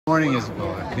Good morning,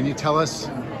 Isabella. Can you tell us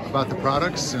about the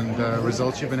products and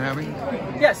results you've been having?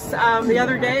 Yes, the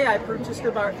other day I purchased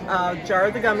a jar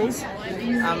of the gummies.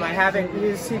 I haven't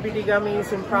used CBD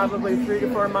gummies in probably 3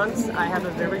 to 4 months. I have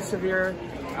a very severe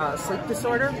sleep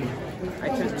disorder. I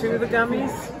took 2 of the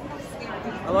gummies.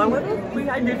 Along with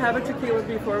I did have a tequila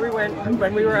before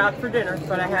when we were out for dinner,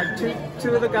 but I had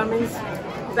two of the gummies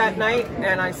that night,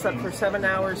 and I slept for 7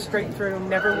 hours straight through,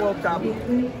 never woke up.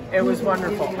 It was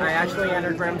wonderful. I actually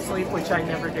entered REM sleep, which I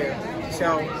never do.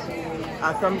 So,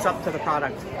 thumbs up to the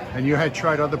product. And you had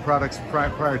tried other products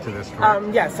prior to this,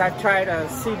 correct? Yes, I've tried a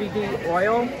CBD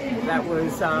oil that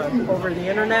was over the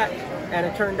internet, and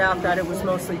it turned out that it was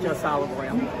mostly just olive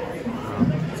oil.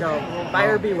 So,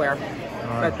 buyer beware.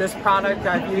 Right. But this product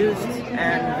I've used,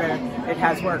 and it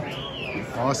has worked.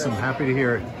 Awesome. Happy to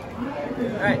hear it.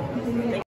 All right.